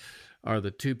Unwound are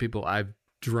the two people I've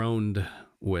droned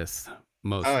with Oh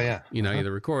mostly. yeah. Uh-huh.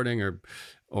 Either recording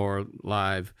or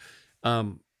live.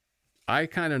 I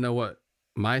kind of know what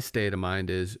my state of mind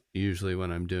is usually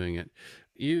when I'm doing it.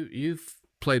 You've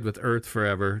played with Earth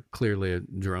forever, clearly a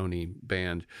droney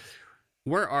band.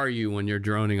 Where are you when you're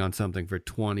droning on something for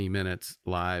 20 minutes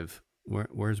live?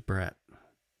 Where's Brett?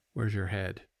 Where's your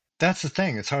head? That's the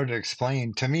thing. It's hard to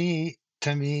explain. To me,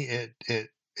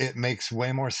 it makes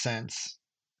way more sense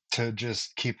to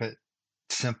just keep it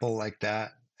simple like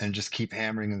that and just keep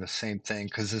hammering the same thing.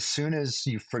 Because as soon as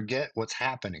you forget what's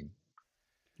happening,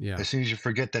 Yeah. as soon as you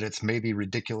forget that it's maybe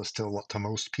ridiculous to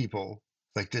most people,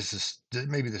 like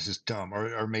maybe this is dumb,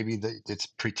 or maybe it's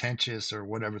pretentious or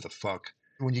whatever the fuck.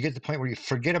 When you get to the point where you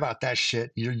forget about that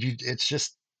shit, it's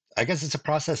just, I guess it's a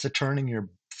process of turning your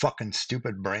fucking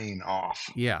stupid brain off,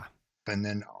 Yeah. and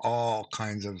then all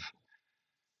kinds of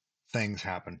things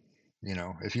happen.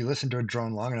 If you listen to a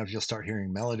drone long enough, you'll start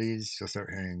hearing melodies, you'll start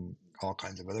hearing all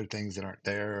kinds of other things that aren't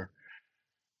there.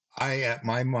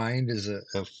 My mind is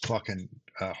a fucking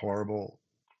horrible,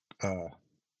 uh,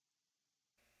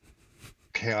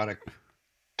 chaotic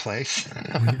place.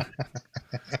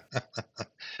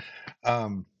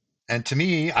 um, and to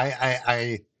me,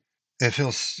 it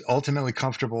feels ultimately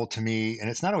comfortable to me, and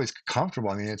it's not always comfortable.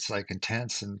 I mean, it's like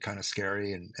intense and kind of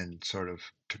scary and sort of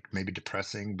maybe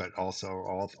depressing, but also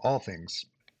all things.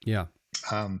 Yeah.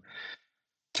 Um,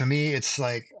 to me, it's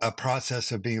like a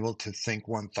process of being able to think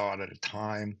one thought at a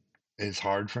time is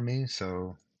hard for me.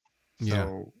 So Yeah.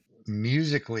 so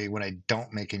musically, when I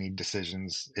don't make any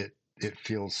decisions, it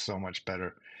feels so much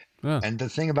better. Oh, And the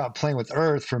thing about playing with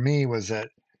Earth for me was that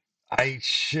I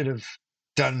should have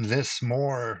done this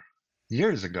more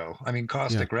years ago. I mean, yeah.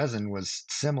 caustic resin was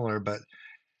similar, but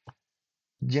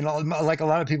like a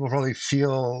lot of people probably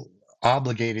feel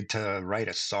obligated to write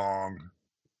a song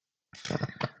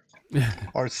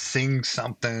or sing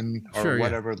something or Sure. Yeah.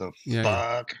 whatever the Yeah. Yeah.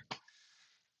 fuck.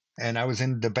 And I was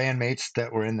in the bandmates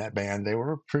that were in that band. They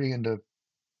were pretty into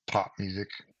pop music,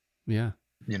 Yeah.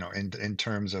 in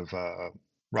terms of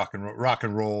rock and roll Rock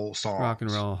and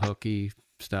songs. roll, hooky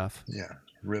stuff. Yeah,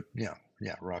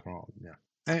 yeah, rock and roll. Yeah,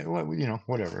 and,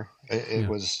 whatever. It Yeah.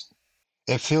 was.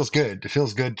 It feels good. It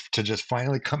feels good to just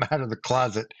finally come out of the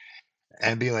closet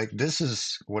and be like, this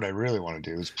is what I really want to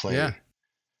do is Yeah. play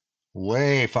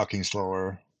way fucking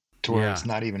slower to where Yeah. it's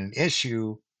not even an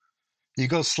issue. You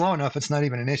go slow enough, it's not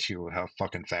even an issue how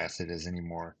fucking fast it is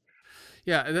anymore.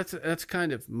 Yeah, that's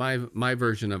kind of my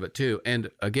version of it too.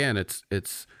 And again, it's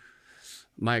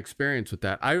my experience with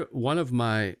that. I One of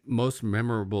my most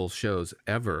memorable shows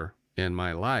ever in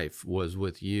my life was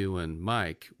with you and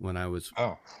Mike when I was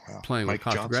Oh, wow. playing with Mike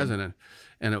Costa Johnson. Gresson,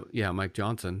 and yeah, Mike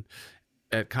Johnson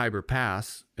at Khyber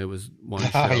Pass. It was one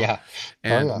Oh, show, yeah. Oh,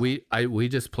 and yeah. we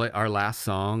just played our last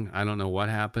song. I don't know what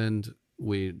happened.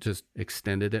 We just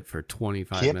extended it for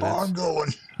 25 Keep on minutes,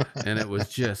 going. and it was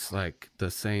just like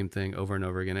the same thing over and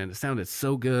over again. And it sounded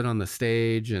so good on the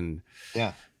stage, and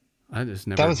Yeah. I just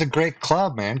That never was a great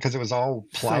club, man, because it was all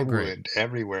so great. plywood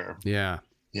everywhere, Yeah,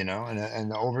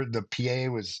 and over the PA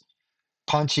was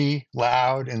punchy,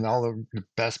 loud, in all the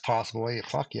best possible way.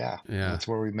 Fuck yeah. And yeah, that's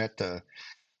where we met the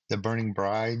Burning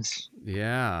Brides.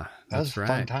 yeah. That was That's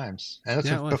fun right. times. And this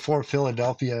Yeah, was it was. before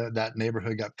Philadelphia, that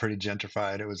neighborhood got pretty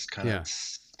gentrified. It was kind of Yeah,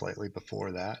 slightly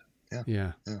before that. Yeah.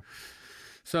 yeah. Yeah.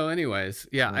 So, anyways,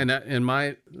 yeah, Yeah. and in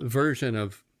my version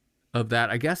of that,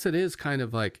 I guess it is kind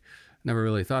of like never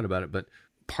really thought about it, but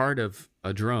part of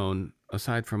a drone,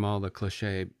 aside from all the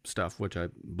cliche stuff, which I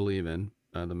believe in,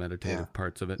 the Yeah. meditative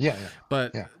parts of it, Yeah. Yeah.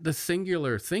 but Yeah. the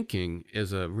singular thinking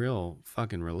is a real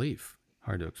fucking relief.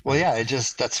 Hard to Well, explain. yeah, it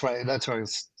just that's what I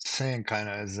was saying kind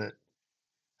of is that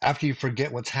after you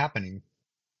forget what's happening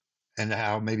and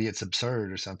how maybe it's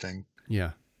absurd or something,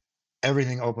 Yeah,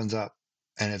 everything opens up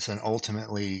and it's an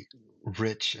ultimately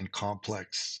rich and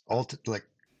complex, like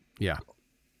yeah, that's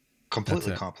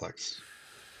completely it. complex.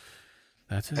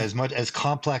 That's it. As much as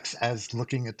complex as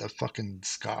looking at the fucking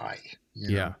sky,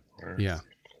 Yeah, or yeah,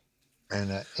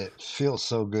 and it feels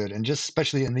so good. And just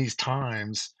especially in these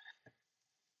times,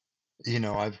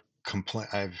 I've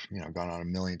gone on a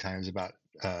million times about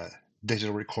uh,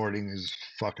 digital recording is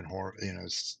fucking horrible.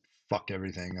 It's fucked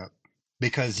everything up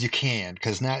because you can.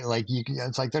 Because now, like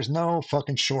it's like there's no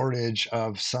fucking shortage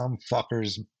of some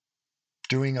fuckers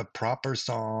doing a proper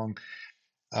song.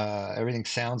 Everything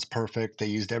sounds perfect. They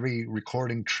used every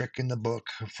recording trick in the book,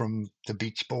 from the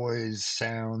Beach Boys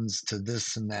sounds to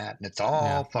this and that, and it's yeah,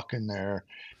 all fucking there.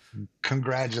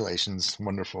 Congratulations,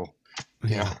 wonderful.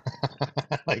 you know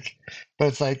yeah, like, but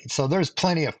it's like, so there's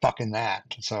plenty of fucking that.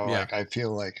 So yeah, like I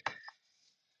feel like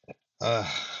uh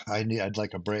I'd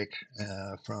like a break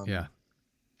yeah.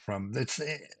 from it's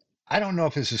I don't know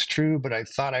if this is true, but I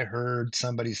thought I heard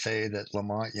somebody say that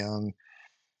Lamont Young,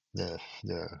 the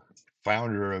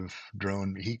founder of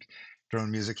drone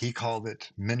music, he called it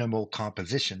minimal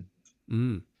composition.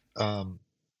 Mm, um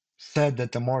Said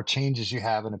that the more changes you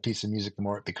have in a piece of music, the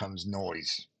more it becomes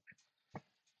noise.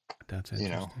 that's you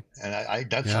know interesting.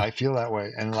 and Yeah, I feel that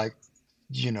way. And like,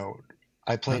 you know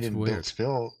I played that's in Built weird.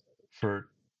 Spill for,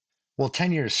 well,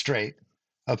 10 years straight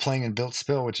of playing in Built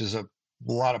Spill, which is a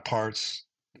lot of parts,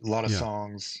 a lot of Yeah,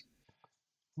 songs,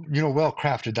 well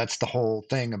crafted. That's the whole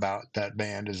thing about that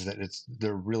band, is that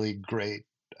they're really great,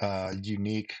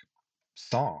 unique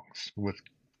songs with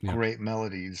yeah, great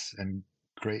melodies and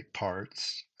great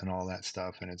parts and all that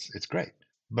stuff. And it's great,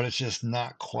 but it's just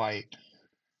not quite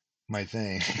my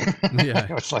thing. yeah.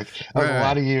 It's like I was Right,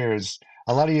 right.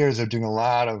 a lot of years of doing a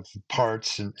lot of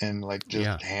parts and like just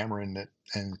Yeah, hammering it.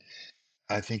 And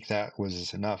I think that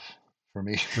was enough for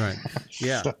me. right.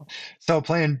 Yeah, so so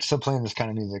playing this kind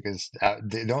of music is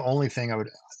the only thing I would,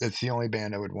 it's the only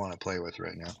band I would want to play with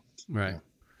right now. right.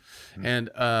 Yeah. Mm.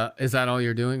 And is that all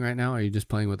you're doing right now? Are you just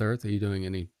playing with Earth? Are you doing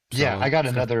any Yeah, I solo got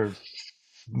stuff? another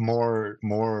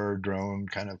more drone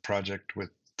kind of project with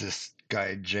this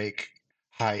guy Jake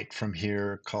Height from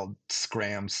here called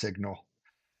Scram Signal,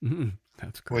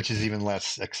 That's a which great is name. even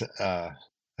less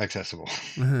accessible.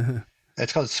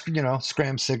 It's called,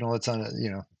 Scram Signal. It's on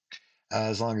a,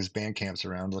 as long as Bandcamp's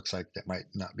around, looks like that might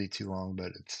not be too long,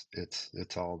 but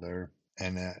it's all there.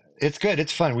 And it's good.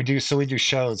 It's fun. We do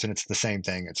shows, and it's the same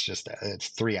thing. It's just it's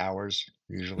 3 hours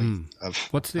usually Mm. of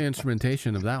What's the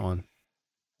instrumentation of that one?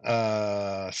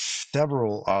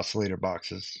 several oscillator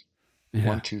boxes. One,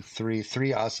 Yeah. two,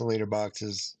 three oscillator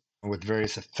boxes with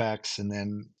various effects. And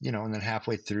then,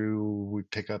 halfway through, I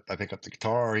pick up the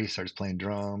guitar. He starts playing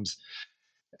drums,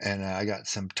 and I got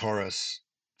some Taurus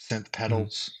synth Hmm.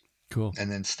 pedals, Cool.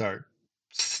 and then start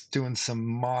doing some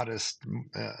modest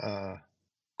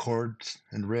chords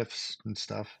and riffs and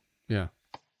stuff. Yeah.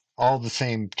 All the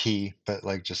same key, but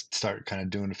like just start kind of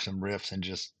doing some riffs and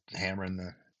just hammering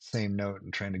the same note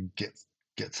and trying to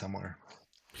get somewhere.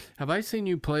 Have I seen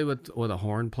you play with a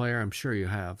horn player? I'm sure you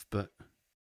have, but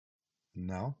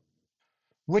No,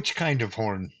 which kind of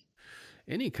horn?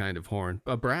 any kind of horn,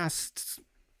 a brass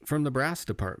from the brass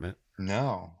department.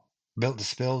 No, Built to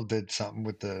Spill did something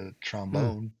with the Hmm.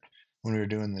 trombone when we were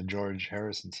doing the George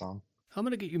Harrison song. I'm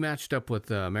going to get you matched up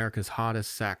with America's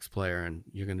hottest sax player, and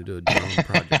you're going to do a drone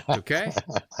project, okay?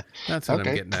 That's what I'm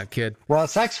Okay. getting at, kid. Well,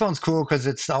 saxophone's cool because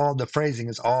the phrasing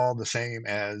is all the same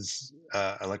as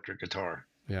electric guitar.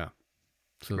 Yeah.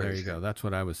 So there you Crazy. go. That's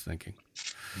what I was thinking.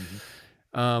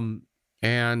 Mm-hmm.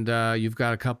 And you've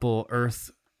got a couple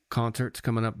Earth concerts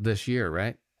coming up this year,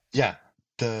 right? Yeah.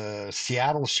 The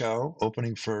Seattle show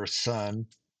opening for Sun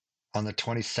on the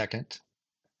 22nd,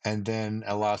 and then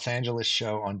a Los Angeles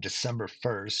show on December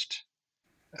 1st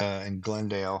in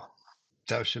Glendale.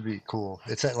 That should be cool.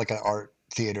 It's at like an art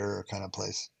theater kind of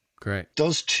place. Great.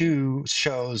 Those two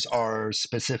shows are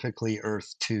specifically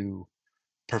Earth 2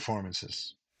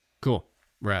 performances. Cool.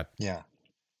 Rad. Yeah.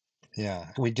 Yeah.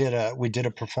 We did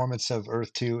a performance of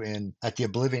Earth 2 at the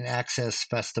Oblivion Access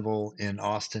Festival in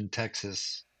Austin,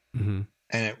 Texas, Mm-hmm.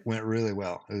 and it went really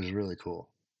well. It was really cool.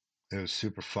 It was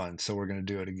super fun. So we're going to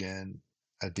do it again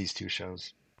at these two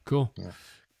shows. Cool. Yeah.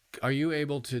 Are you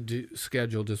able to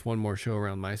schedule just one more show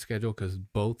around my schedule? Because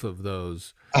both of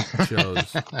those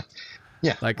shows,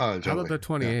 Yeah. like, Oh, how about totally. the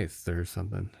 28th or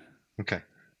something? Okay.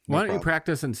 No Why don't you problem.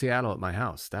 practice in Seattle at my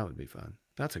house? That would be fun.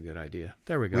 That's a good idea.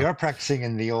 There we go. We are practicing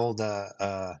in the old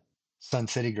Sun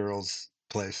City Girls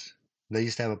place. They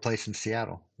used to have a place in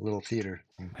Seattle, a little theater.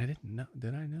 I didn't know.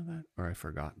 Did I know that? Or I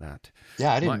forgot that.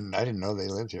 Yeah, I My, didn't know they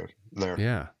lived here. There.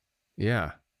 yeah.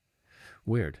 Yeah.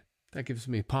 Weird. That gives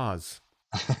me pause.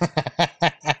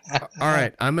 All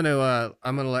right. I'm gonna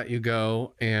let you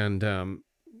go. And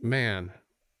man,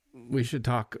 we should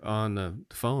talk on the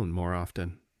phone more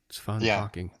often. It's fun Yeah.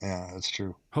 talking. Yeah, that's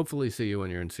true. Hopefully see you when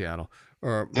you're in Seattle.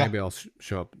 Or Yeah. maybe I'll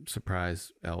show up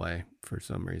surprise LA for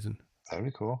some reason. That'd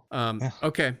be cool. Yeah.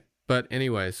 Okay. But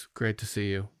anyways, great to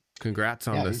see you. Congrats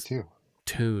on Yeah, you this too.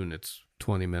 tune. It's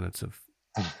 20 minutes of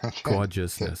Good.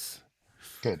 gorgeousness.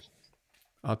 Good.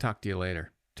 I'll talk to you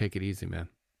later. Take it easy, man.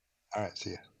 All right.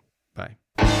 See ya. Bye.